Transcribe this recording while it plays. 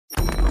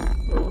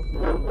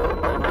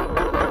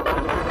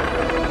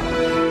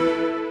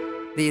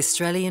The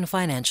Australian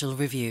Financial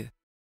Review.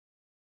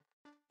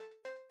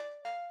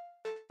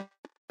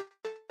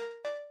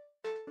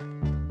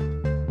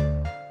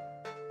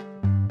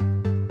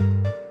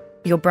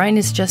 Your brain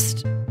is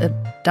just a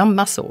dumb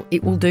muscle.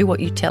 It will do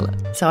what you tell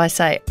it. So I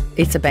say,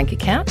 it's a bank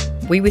account.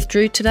 We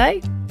withdrew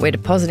today. We're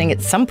depositing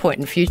at some point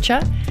in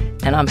future,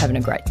 and I'm having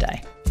a great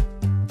day.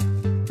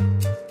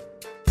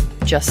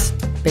 Just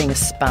being a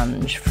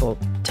sponge for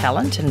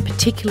talent, and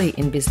particularly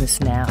in business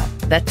now,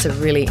 that's a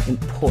really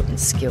important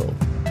skill.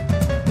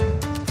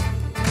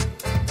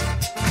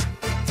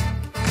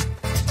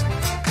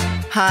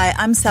 Hi,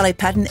 I'm Sally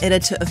Patton,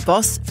 editor of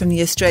Boss from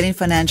the Australian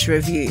Financial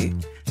Review,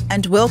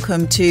 and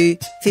welcome to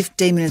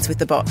 15 Minutes with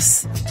the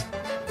Boss,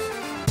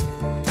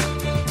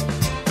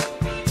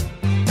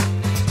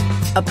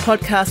 a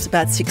podcast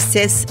about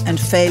success and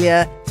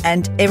failure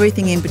and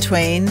everything in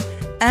between.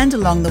 And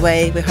along the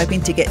way, we're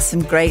hoping to get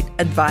some great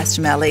advice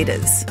from our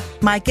leaders.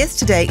 My guest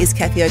today is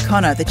Cathy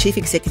O'Connor, the Chief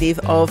Executive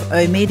of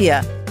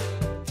oOh!media.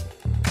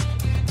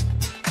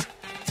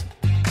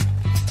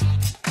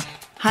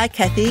 Hi,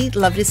 Cathy.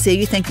 Lovely to see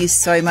you. Thank you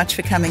so much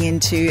for coming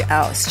into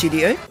our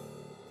studio.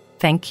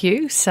 Thank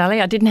you, Sally.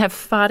 I didn't have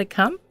far to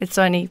come. It's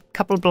only a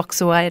couple of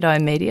blocks away at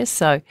oOh!media,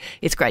 so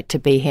it's great to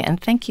be here.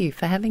 And thank you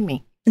for having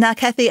me. Now,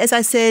 Cathy, as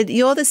I said,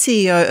 you're the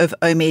CEO of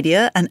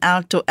oOh!media, an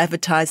outdoor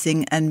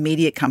advertising and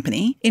media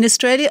company. In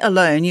Australia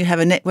alone, you have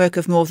a network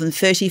of more than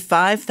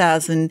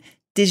 35,000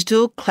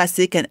 digital,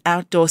 classic and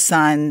outdoor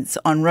signs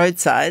on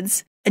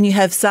roadsides. And you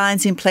have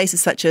signs in places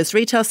such as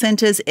retail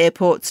centres,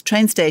 airports,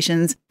 train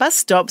stations, bus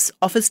stops,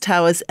 office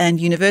towers and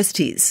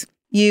universities.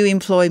 You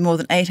employ more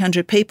than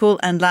 800 people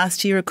and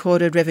last year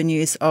recorded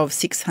revenues of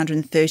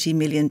 $630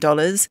 million,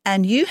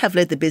 and you have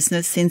led the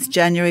business since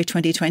January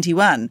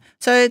 2021.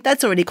 So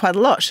that's already quite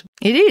a lot.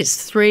 It is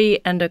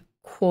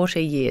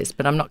 3.25 years,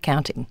 but I'm not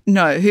counting.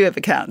 No, whoever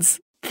counts.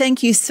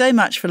 Thank you so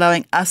much for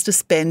allowing us to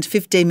spend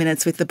 15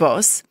 minutes with the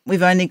boss.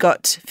 We've only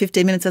got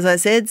 15 minutes, as I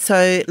said,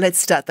 so let's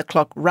start the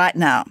clock right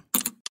now.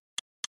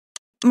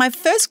 My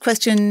first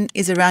question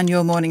is around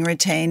your morning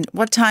routine.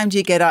 What time do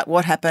you get up?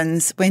 What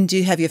happens? When do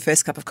you have your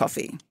first cup of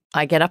coffee?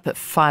 I get up at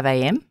 5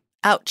 a.m.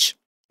 Ouch.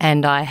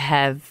 And I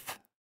have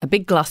a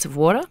big glass of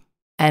water,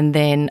 and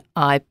then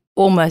I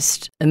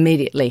almost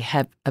immediately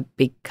have a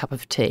big cup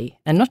of tea.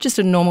 And not just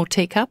a normal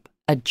teacup,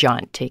 a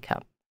giant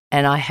teacup.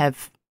 And I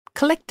have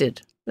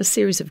collected a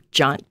series of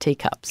giant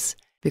teacups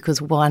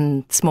because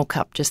one small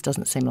cup just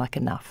doesn't seem like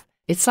enough.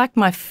 It's like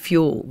my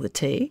fuel, the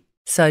tea.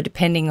 So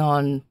depending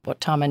on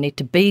what time I need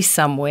to be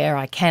somewhere,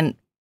 I can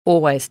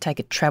always take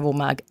a travel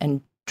mug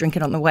and drink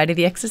it on the way to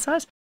the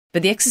exercise.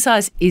 But the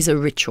exercise is a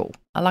ritual.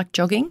 I like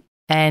jogging,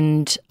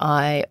 and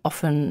I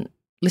often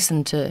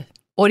listen to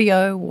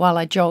audio while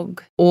I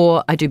jog,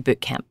 or I do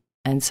boot camp.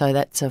 And so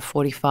that's a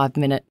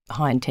 45-minute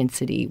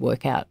high-intensity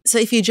workout. So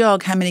if you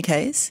jog, how many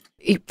Ks?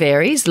 It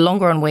varies,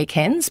 longer on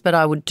weekends, but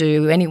I would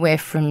do anywhere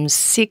from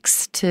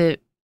 6 to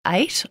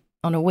 8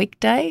 on a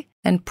weekday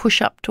and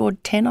push up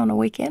toward 10 on a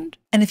weekend.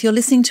 And if you're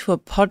listening to a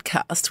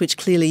podcast, which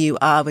clearly you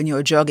are when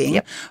you're jogging,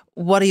 Yep.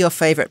 What are your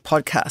favourite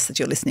podcasts that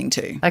you're listening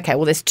to? Okay,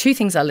 well, there's two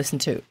things I listen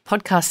to.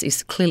 Podcast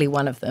is clearly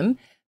one of them,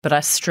 but I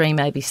stream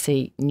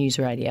ABC News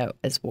Radio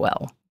as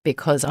well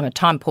because I'm a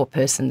time-poor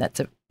person. That's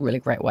a really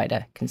great way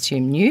to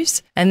consume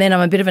news. And then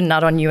I'm a bit of a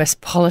nut on US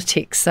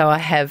politics, so I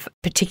have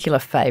particular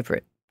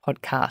favourite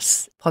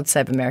podcasts. Pod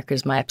Save America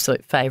is my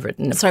absolute favourite.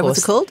 And Sorry, what's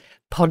it called?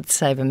 Pod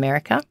Save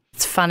America.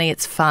 It's funny,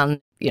 it's fun.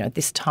 You know,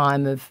 this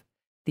time of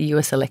the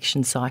US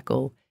election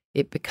cycle,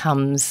 it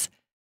becomes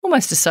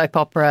almost a soap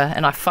opera,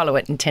 and I follow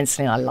it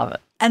intensely and I love it.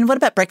 And what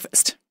about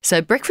breakfast?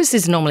 So breakfast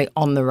is normally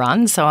on the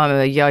run, so I'm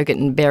a yogurt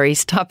and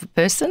berries type of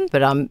person,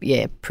 but I'm,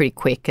 pretty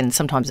quick, and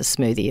sometimes a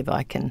smoothie if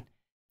I can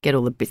get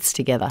all the bits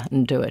together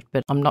and do it.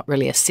 But I'm not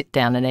really a sit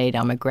down and eat,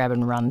 I'm a grab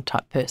and run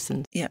type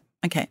person. Yeah,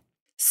 okay.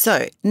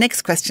 So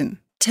next question.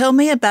 Tell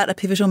me about a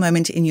pivotal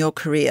moment in your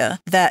career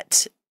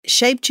that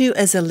shaped you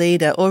as a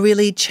leader or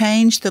really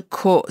changed the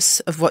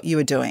course of what you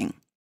were doing.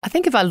 I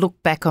think if I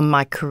look back on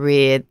my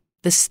career,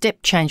 the step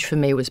change for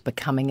me was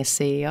becoming a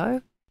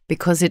CEO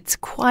because it's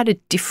quite a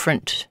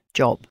different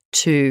job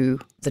to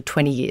the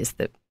 20 years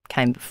that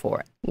came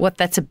before it. What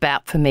that's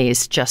about for me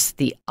is just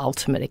the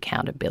ultimate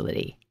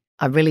accountability.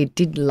 I really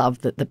did love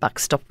that the buck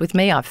stopped with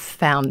me. I've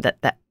found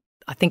that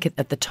I think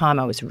at the time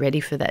I was ready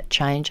for that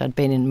change. I'd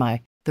been in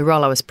the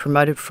role I was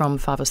promoted from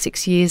 5 or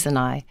 6 years, and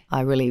I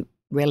really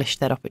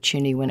relished that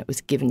opportunity when it was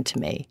given to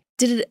me.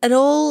 Did it at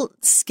all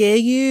scare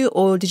you,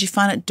 or did you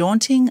find it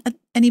daunting at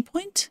any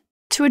point?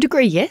 To a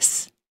degree,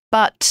 yes.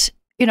 But,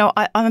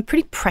 I'm a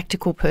pretty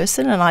practical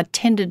person, and I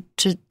tended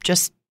to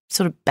just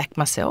sort of back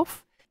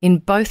myself. In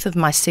both of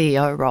my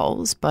CEO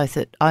roles, both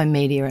at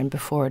oOh!media and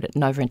before it at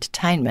Nova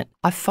Entertainment,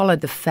 I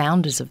followed the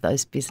founders of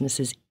those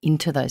businesses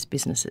into those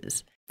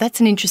businesses. That's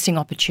an interesting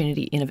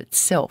opportunity in of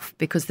itself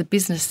because the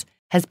business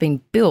has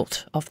been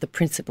built off the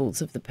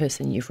principles of the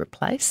person you've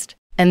replaced.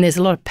 And there's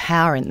a lot of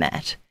power in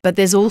that. But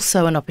there's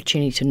also an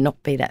opportunity to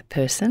not be that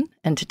person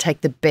and to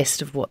take the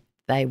best of what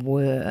they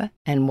were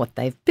and what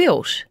they've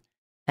built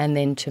and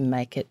then to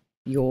make it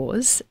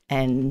yours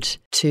and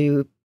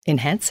to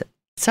enhance it.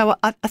 So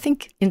I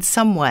think in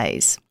some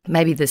ways,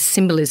 maybe the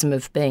symbolism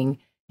of being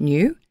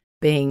new,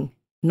 being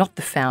not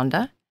the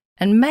founder,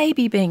 and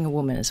maybe being a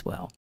woman as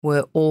well,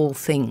 were all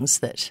things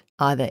that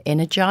either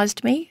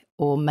energised me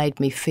or made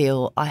me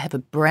feel I have a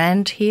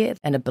brand here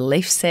and a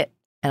belief set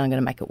and I'm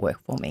going to make it work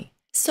for me.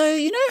 So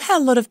you know how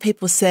a lot of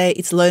people say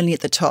it's lonely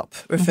at the top,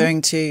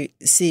 referring to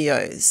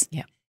CEOs?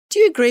 Yeah. Do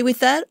you agree with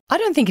that? I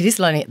don't think it is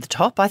lonely at the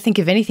top. I think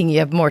if anything, you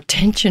have more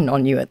attention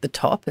on you at the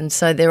top. And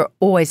so there are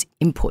always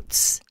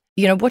inputs.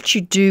 You know, what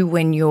you do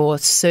when you're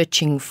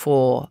searching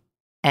for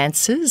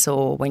answers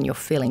or when you're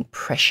feeling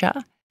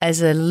pressure,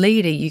 as a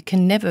leader, you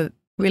can never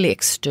really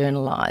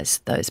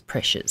externalise those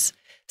pressures.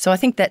 So I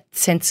think that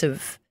sense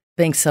of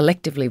being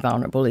selectively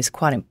vulnerable is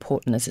quite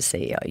important as a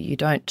CEO. You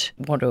don't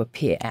want to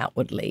appear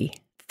outwardly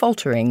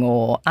faltering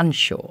or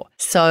unsure.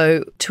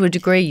 So to a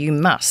degree, you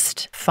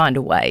must find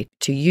a way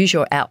to use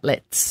your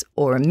outlets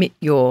or emit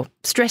your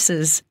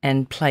stresses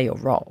and play your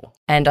role.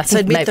 And I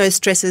think admit those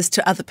stresses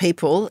to other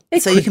people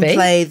so you can be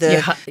play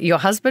your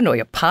husband or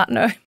your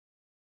partner.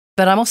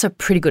 But I'm also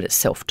pretty good at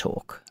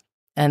self-talk.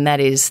 And that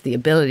is the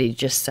ability to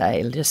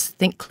just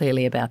think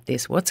clearly about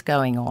this. What's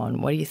going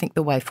on? What do you think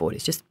the way forward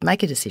is? Just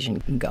make a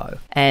decision and go.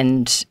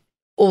 And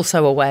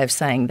also a way of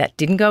saying that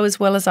didn't go as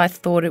well as I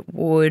thought it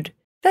would.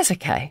 That's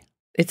okay.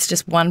 It's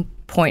just one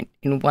point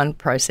in one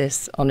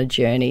process on a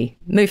journey.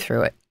 Move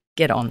through it,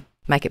 get on,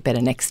 make it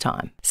better next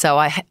time.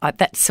 So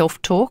that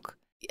self-talk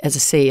as a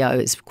CEO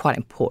is quite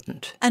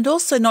important. And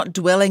also not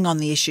dwelling on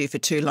the issue for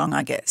too long,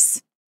 I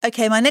guess.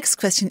 Okay, my next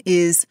question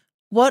is,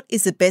 what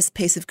is the best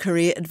piece of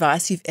career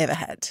advice you've ever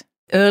had?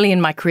 Early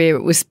in my career,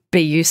 it was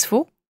be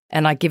useful,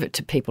 and I give it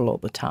to people all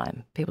the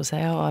time. People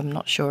say, I'm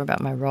not sure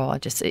about my role.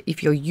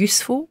 If you're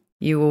useful,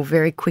 you will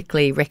very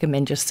quickly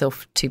recommend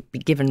yourself to be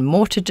given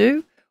more to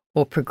do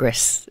or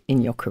progress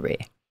in your career.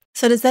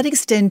 So does that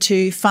extend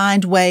to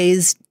find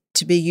ways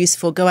to be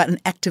useful, go out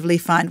and actively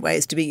find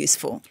ways to be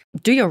useful?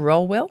 Do your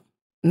role well.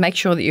 Make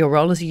sure that your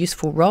role is a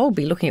useful role.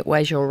 Be looking at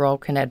ways your role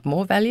can add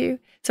more value.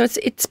 So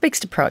it speaks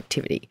to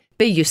proactivity.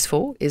 Be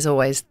useful is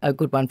always a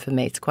good one for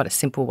me. It's quite a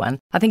simple one.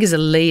 I think as a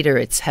leader,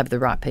 it's have the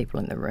right people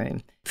in the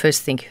room.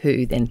 First think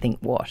who, then think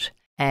what.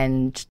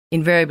 And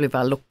invariably, if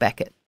I look back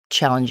at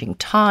challenging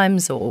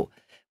times or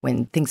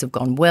when things have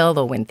gone well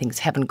or when things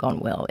haven't gone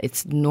well,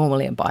 it's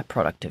normally a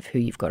byproduct of who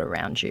you've got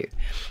around you.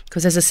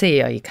 Because as a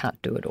CEO, you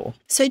can't do it all.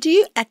 So do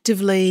you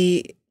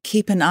actively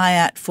keep an eye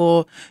out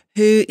for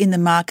who in the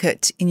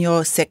market in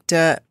your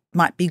sector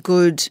might be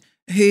good,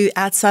 who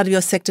outside of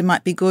your sector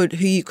might be good,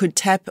 who you could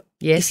tap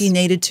if you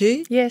needed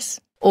to?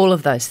 Yes. All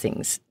of those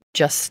things.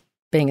 Just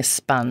being a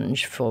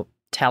sponge for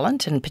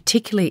talent, and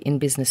particularly in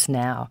business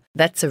now,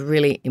 that's a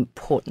really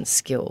important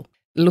skill.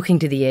 Looking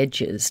to the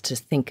edges to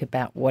think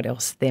about what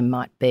else there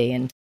might be.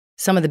 And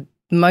some of the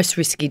most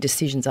risky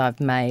decisions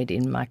I've made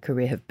in my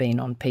career have been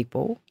on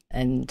people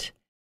and,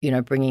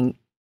 bringing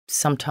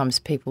sometimes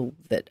people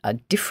that are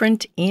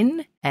different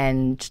in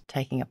and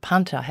taking a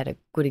punt. I had a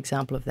good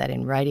example of that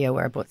in radio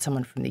where I brought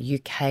someone from the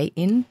UK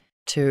in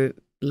to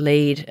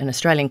lead an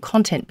Australian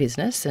content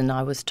business, and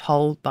I was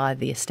told by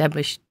the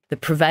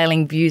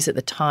prevailing views at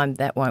the time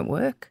that won't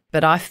work.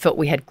 But I felt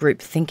we had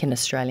groupthink in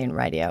Australian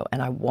radio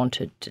and I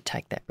wanted to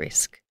take that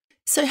risk.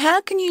 So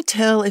how can you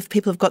tell if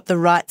people have got the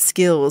right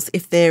skills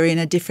if they're in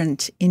a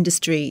different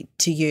industry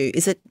to you?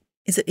 Is it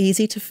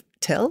easy to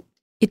tell?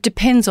 It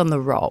depends on the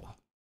role.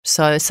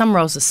 So some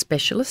roles are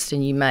specialist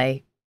and you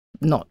may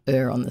not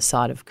err on the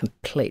side of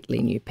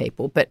completely new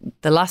people. But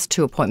the last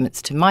two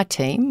appointments to my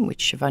team,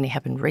 which have only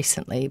happened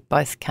recently,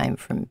 both came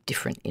from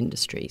different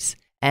industries.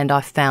 And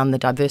I found the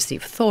diversity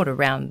of thought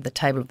around the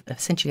table of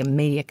essentially a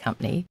media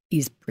company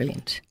is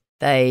brilliant.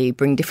 They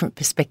bring different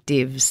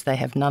perspectives. They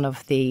have none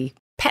of the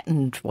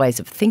patterned ways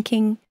of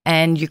thinking.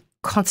 And you're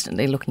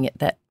constantly looking at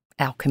that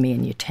alchemy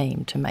in your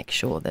team to make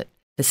sure that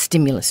the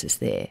stimulus is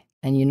there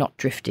and you're not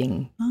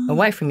drifting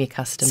away from your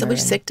customer. So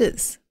which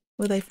sectors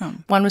were they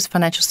from? One was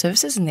financial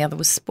services and the other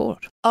was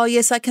sport. Oh,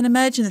 yes, I can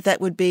imagine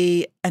that would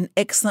be an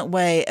excellent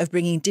way of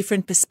bringing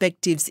different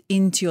perspectives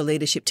into your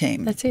leadership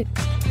team. That's it.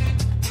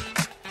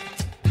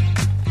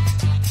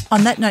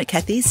 On that note,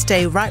 Cathy,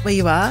 stay right where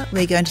you are.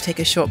 We're going to take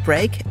a short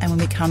break, and when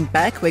we come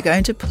back, we're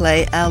going to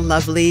play our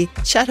lovely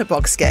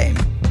Chatterbox game.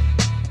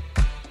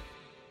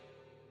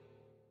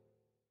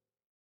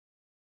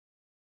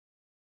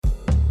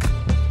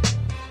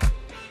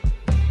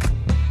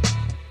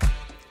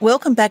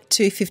 Welcome back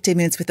to 15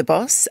 Minutes with the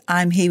Boss.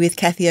 I'm here with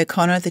Cathy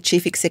O'Connor, the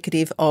Chief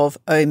Executive of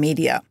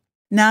oMedia.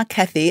 Now,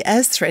 Cathy,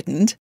 as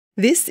threatened,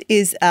 this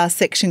is our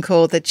section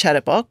called the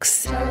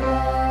Chatterbox.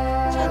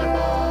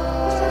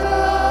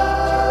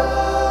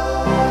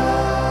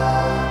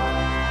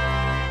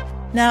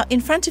 Now,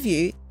 in front of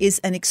you is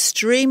an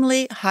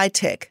extremely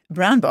high-tech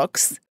brown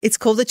box. It's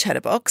called the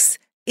Chatterbox,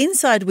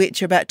 inside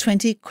which are about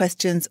 20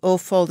 questions all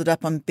folded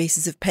up on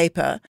pieces of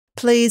paper.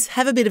 Please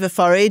have a bit of a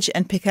forage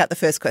and pick out the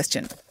first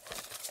question.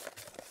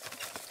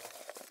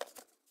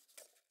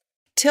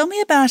 Tell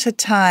me about a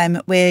time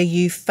where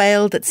you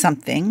failed at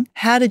something.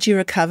 How did you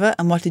recover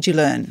and what did you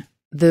learn?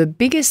 The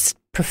biggest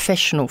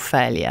professional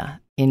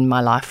failure in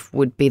my life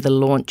would be the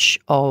launch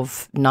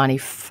of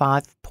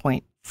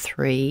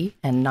 95.3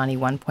 and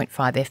 91.5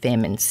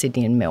 FM in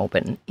Sydney and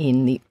Melbourne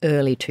in the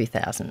early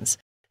 2000s.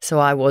 So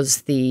I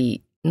was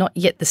not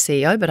yet the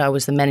CEO, but I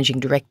was the managing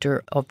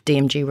director of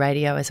DMG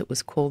Radio, as it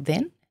was called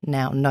then,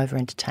 now Nova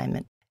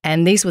Entertainment.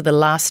 And these were the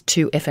last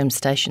 2 FM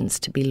stations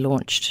to be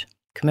launched,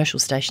 commercial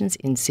stations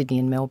in Sydney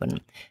and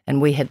Melbourne.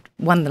 And we had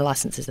won the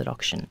licences at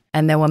auction,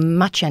 and they were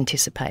much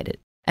anticipated.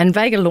 And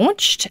Vega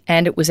launched,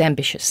 and it was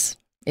ambitious.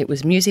 It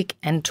was music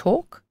and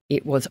talk.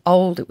 It was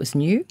old, it was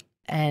new,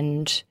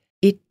 and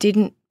it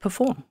didn't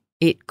perform.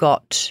 It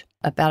got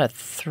about a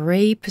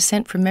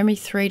 3% from memory,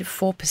 3 to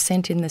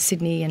 4% in the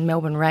Sydney and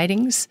Melbourne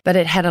ratings, but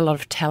it had a lot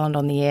of talent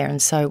on the air.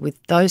 And so with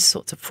those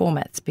sorts of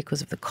formats,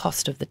 because of the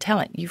cost of the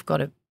talent, you've got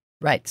to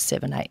rate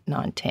 7, 8,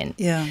 9, 10.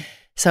 Yeah.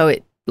 So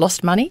it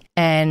lost money,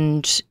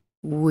 and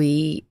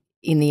we,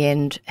 in the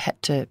end, had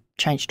to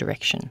change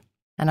direction.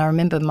 And I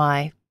remember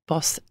my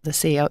boss, the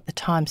CEO at the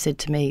time, said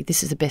to me,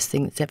 "This is the best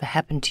thing that's ever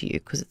happened to you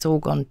because it's all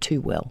gone too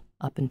well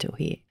up until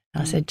here."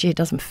 And I said, "Gee, it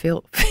doesn't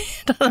feel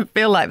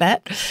like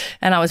that."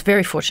 And I was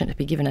very fortunate to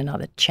be given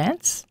another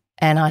chance.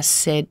 And I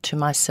said to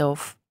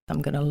myself,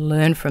 I'm going to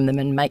learn from them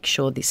and make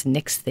sure this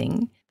next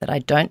thing, that I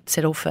don't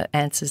settle for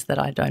answers that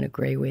I don't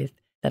agree with,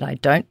 that I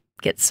don't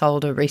get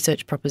sold a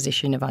research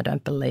proposition if I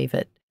don't believe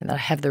it, and that I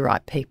have the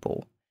right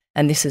people.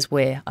 And this is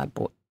where I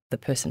brought the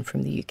person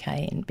from the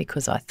UK in,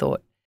 because I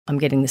thought, I'm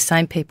getting the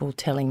same people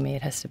telling me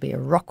it has to be a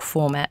rock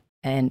format,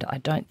 and I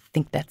don't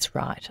think that's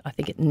right. I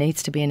think it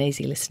needs to be an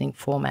easy listening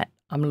format.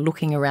 I'm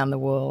looking around the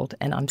world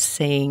and I'm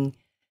seeing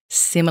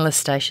similar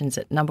stations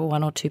at number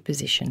 1 or 2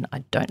 position.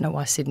 I don't know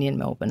why Sydney and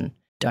Melbourne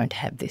don't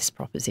have this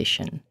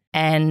proposition.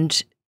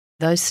 And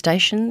those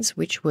stations,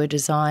 which were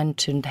designed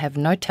to have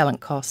no talent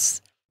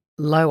costs,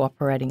 low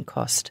operating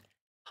cost,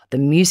 the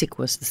music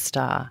was the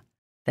star.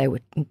 They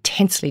were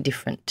intensely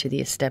different to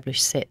the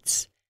established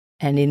sets.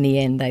 And in the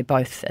end, they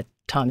both at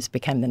times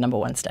became the number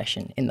 1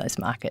 station in those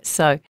markets.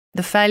 So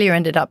the failure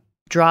ended up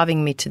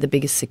driving me to the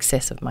biggest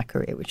success of my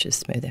career, which is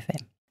Smooth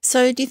FM.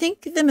 So do you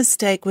think the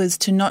mistake was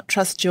to not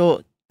trust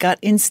your gut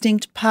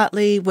instinct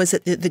partly? Was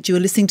it that you were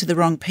listening to the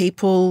wrong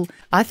people?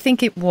 I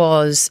think it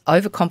was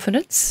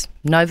overconfidence.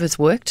 Nova's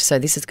worked, so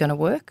this is going to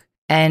work,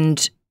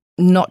 and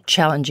not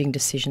challenging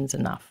decisions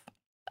enough.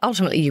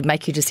 Ultimately, you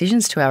make your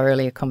decisions, to our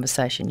earlier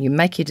conversation. You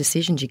make your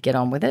decisions, you get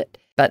on with it.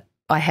 But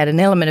I had an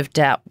element of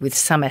doubt with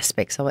some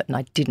aspects of it, and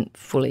I didn't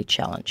fully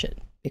challenge it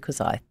because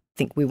I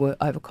think we were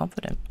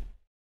overconfident.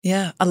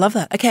 Yeah, I love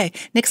that. Okay,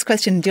 next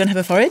question. Do you want to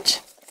have a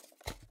forage?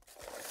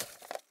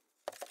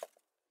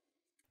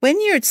 When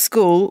you're at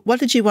school, what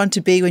did you want to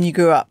be when you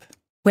grew up?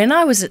 When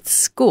I was at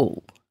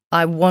school,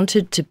 I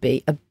wanted to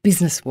be a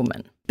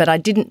businesswoman, but I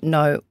didn't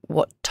know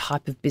what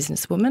type of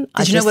businesswoman.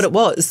 Did you know what it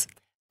was?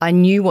 I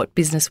knew what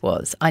business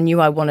was. I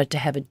knew I wanted to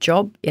have a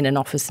job in an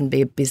office and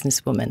be a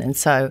businesswoman. And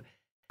so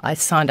I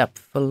signed up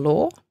for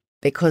law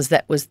because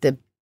that was the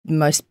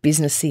most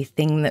businessy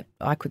thing that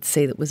I could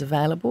see that was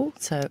available.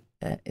 So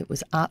it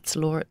was arts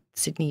law at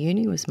Sydney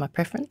Uni was my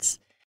preference.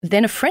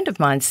 Then a friend of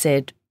mine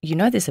said,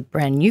 there's a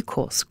brand new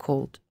course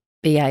called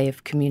BA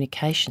of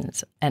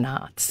Communications and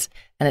Arts,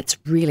 and it's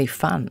really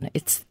fun.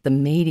 It's the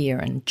media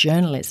and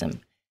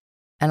journalism.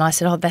 And I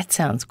said, oh, that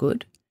sounds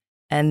good.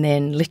 And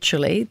then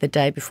literally the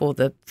day before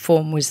the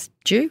form was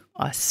due,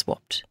 I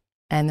swapped,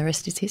 and the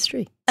rest is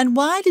history. And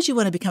why did you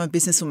want to become a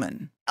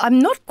businesswoman? I'm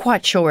not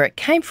quite sure where it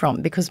came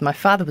from because my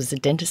father was a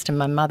dentist and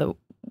my mother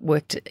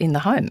worked in the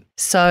home.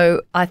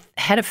 So I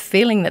had a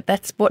feeling that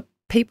that's what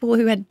people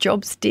who had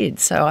jobs did.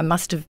 So I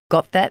must have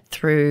got that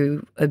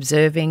through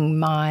observing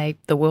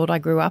the world I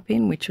grew up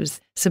in, which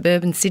was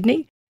suburban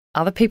Sydney,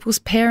 other people's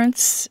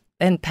parents,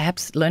 and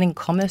perhaps learning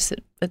commerce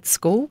at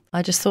school.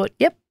 I just thought,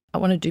 yep, I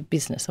want to do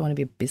business. I want to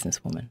be a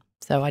businesswoman.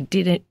 So I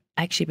didn't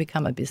actually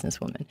become a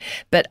businesswoman.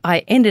 But I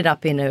ended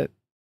up in a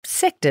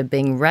sector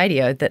being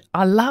radio that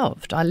I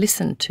loved. I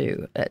listened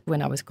to it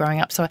when I was growing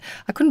up. So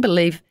I couldn't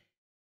believe,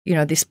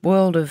 this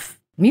world of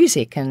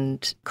music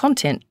and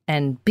content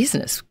and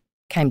business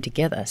came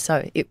together.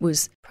 So it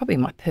was probably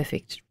my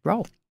perfect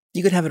role.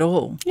 You could have it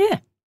all. Yeah.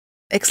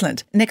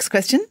 Excellent. Next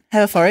question.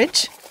 Have a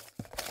forage.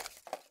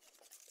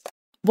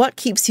 What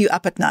keeps you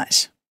up at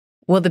night?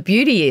 Well, the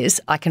beauty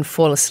is I can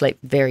fall asleep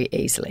very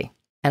easily,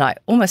 and I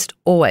almost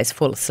always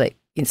fall asleep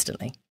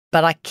instantly.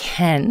 But I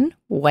can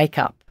wake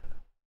up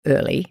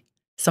early,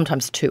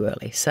 sometimes too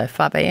early. So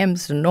 5 a.m.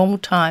 is a normal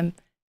time.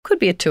 Could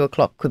be at 2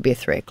 o'clock, could be at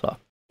 3 o'clock.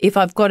 If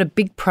I've got a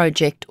big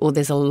project or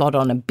there's a lot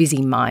on, a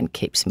busy mind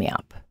keeps me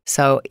up.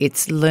 So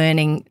it's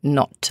learning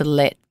not to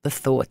let the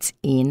thoughts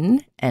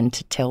in and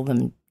to tell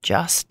them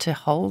just to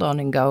hold on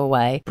and go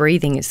away.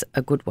 Breathing is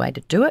a good way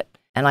to do it.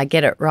 And I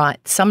get it right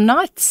some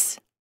nights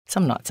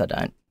I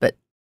don't. But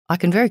I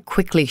can very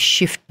quickly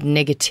shift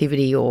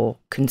negativity or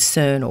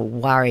concern or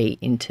worry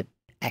into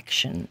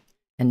action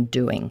and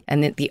doing.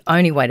 And that the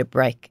only way to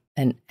break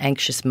an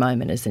anxious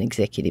moment as an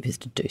executive is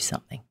to do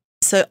something.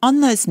 So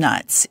on those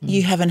nights,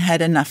 you haven't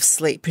had enough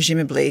sleep,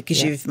 presumably,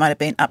 because you might have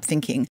been up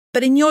thinking.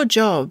 But in your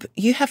job,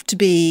 you have to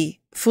be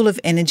full of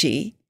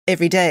energy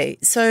every day.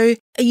 So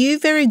are you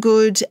very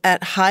good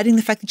at hiding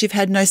the fact that you've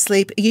had no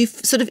sleep? Are you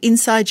sort of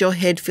inside your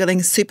head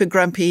feeling super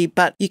grumpy,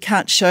 but you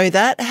can't show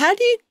that? How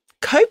do you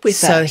cope with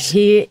that? So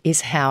here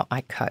is how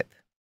I cope.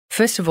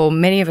 First of all,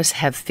 many of us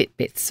have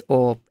Fitbits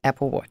or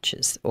Apple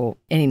Watches or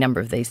any number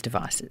of these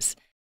devices.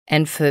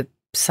 And for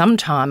some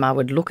time I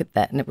would look at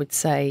that and it would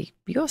say,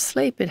 your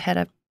sleep, it had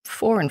a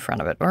 4 in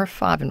front of it or a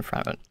 5 in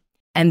front of it.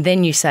 And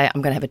then you say,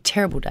 I'm going to have a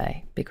terrible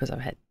day because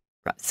I've had,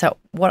 right. So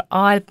what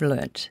I've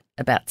learnt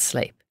about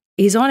sleep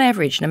is on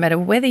average, no matter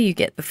whether you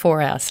get the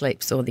 4-hour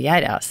sleeps or the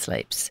 8-hour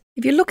sleeps,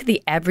 if you look at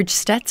the average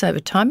stats over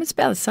time, it's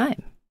about the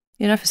same.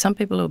 You know, for some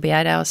people it'll be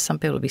 8 hours, some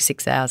people it'll be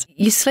 6 hours.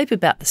 You sleep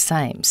about the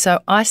same. So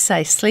I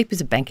say sleep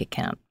is a bank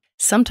account.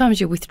 Sometimes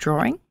you're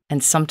withdrawing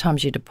and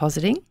sometimes you're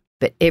depositing,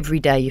 but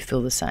every day you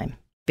feel the same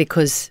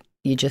because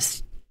you're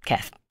just,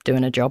 Kath,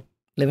 doing a job,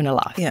 living a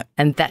life. Yeah.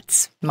 And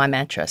that's my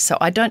mantra. So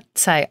I don't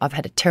say I've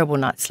had a terrible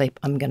night's sleep,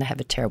 I'm going to have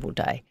a terrible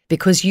day,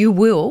 because you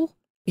will.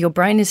 Your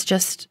brain is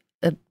just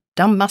a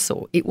dumb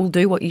muscle. It will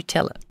do what you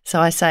tell it. So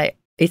I say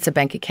it's a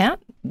bank account.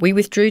 We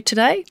withdrew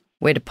today.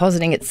 We're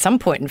depositing at some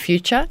point in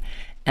future.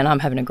 And I'm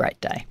having a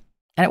great day.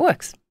 And it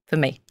works for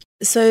me.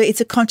 So it's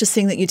a conscious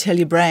thing that you tell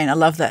your brain. I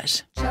love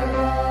that.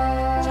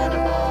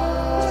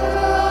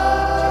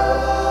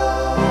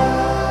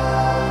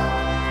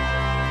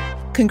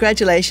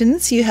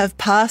 Congratulations. You have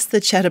passed the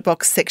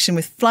Chatterbox section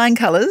with flying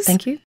colours.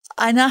 Thank you.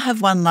 I now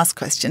have one last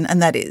question, and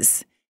that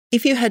is,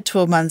 if you had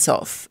 12 months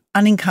off,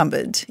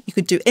 unencumbered, you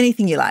could do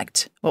anything you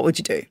liked, what would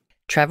you do?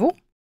 Travel,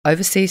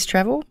 overseas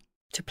travel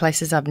to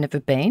places I've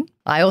never been.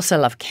 I also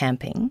love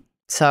camping.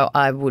 So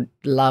I would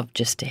love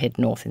just to head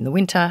north in the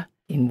winter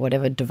in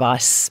whatever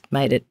device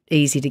made it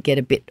easy to get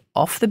a bit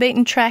off the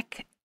beaten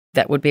track.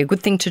 That would be a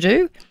good thing to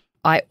do.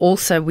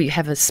 We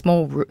have a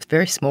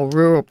very small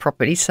rural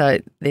property, so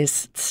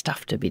there's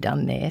stuff to be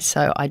done there.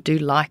 So I do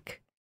like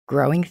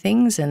growing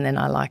things, and then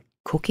I like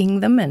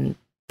cooking them and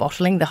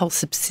bottling. The whole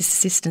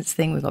subsistence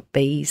thing, we've got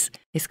bees,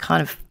 is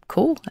kind of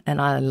cool,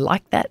 and I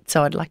like that.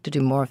 So I'd like to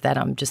do more of that.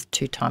 I'm just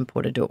too time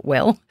poor to do it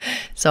well.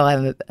 So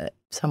I'm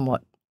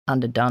somewhat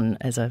underdone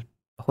as a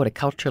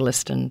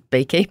horticulturalist and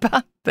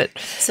beekeeper. But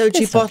so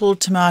do you bottle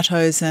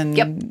tomatoes and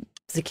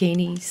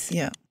zucchinis?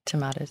 Yeah.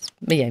 Tomatoes.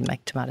 Yeah,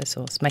 make tomato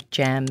sauce, make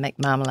jam, make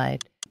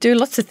marmalade. Do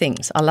lots of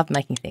things. I love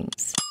making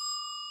things.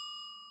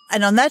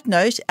 And on that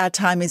note, our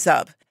time is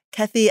up.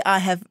 Cathy, I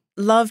have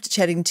loved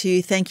chatting to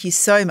you. Thank you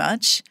so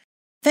much.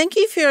 Thank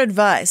you for your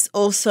advice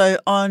also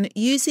on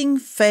using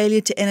failure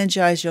to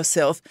energise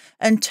yourself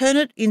and turn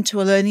it into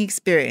a learning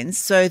experience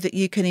so that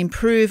you can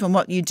improve on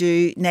what you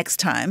do next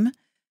time.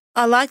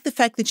 I like the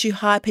fact that you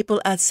hire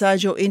people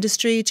outside your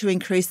industry to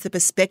increase the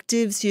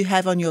perspectives you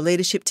have on your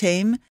leadership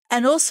team,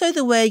 and also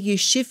the way you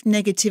shift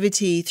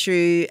negativity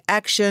through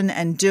action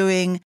and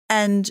doing,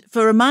 and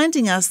for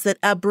reminding us that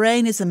our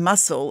brain is a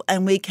muscle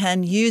and we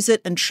can use it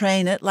and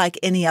train it like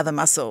any other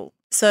muscle.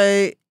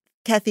 So,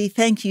 Cathy,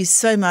 thank you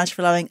so much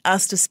for allowing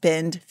us to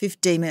spend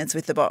 15 minutes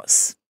with the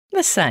boss.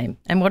 The same,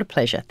 and what a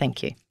pleasure.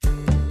 Thank you.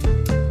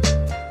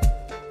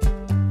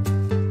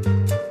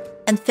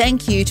 And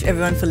thank you to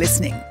everyone for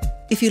listening.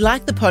 If you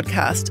like the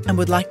podcast and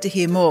would like to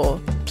hear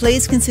more,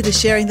 please consider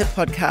sharing the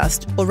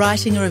podcast or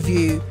writing a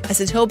review,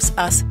 as it helps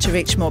us to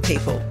reach more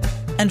people.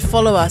 And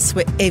follow us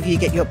wherever you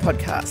get your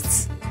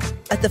podcasts.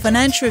 At the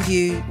Financial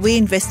Review, we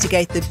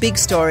investigate the big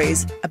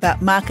stories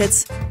about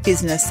markets,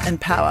 business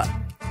and power.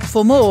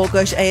 For more,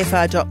 go to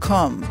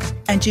afr.com,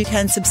 and you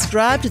can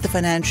subscribe to the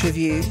Financial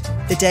Review,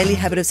 the daily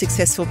habit of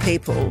successful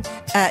people,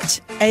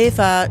 at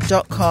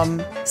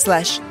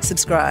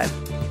afr.com/subscribe.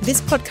 This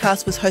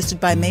podcast was hosted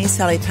by me,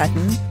 Sally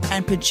Patton,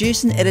 and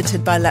produced and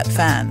edited by Lap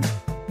Fan.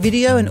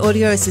 Video and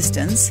audio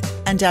assistance,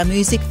 and our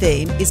music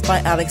theme is by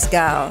Alex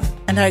Gow,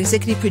 and our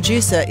executive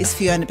producer is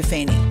Fiona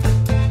Buffini.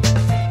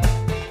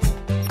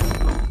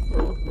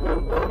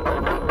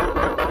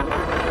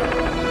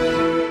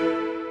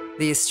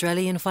 The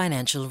Australian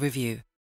Financial Review.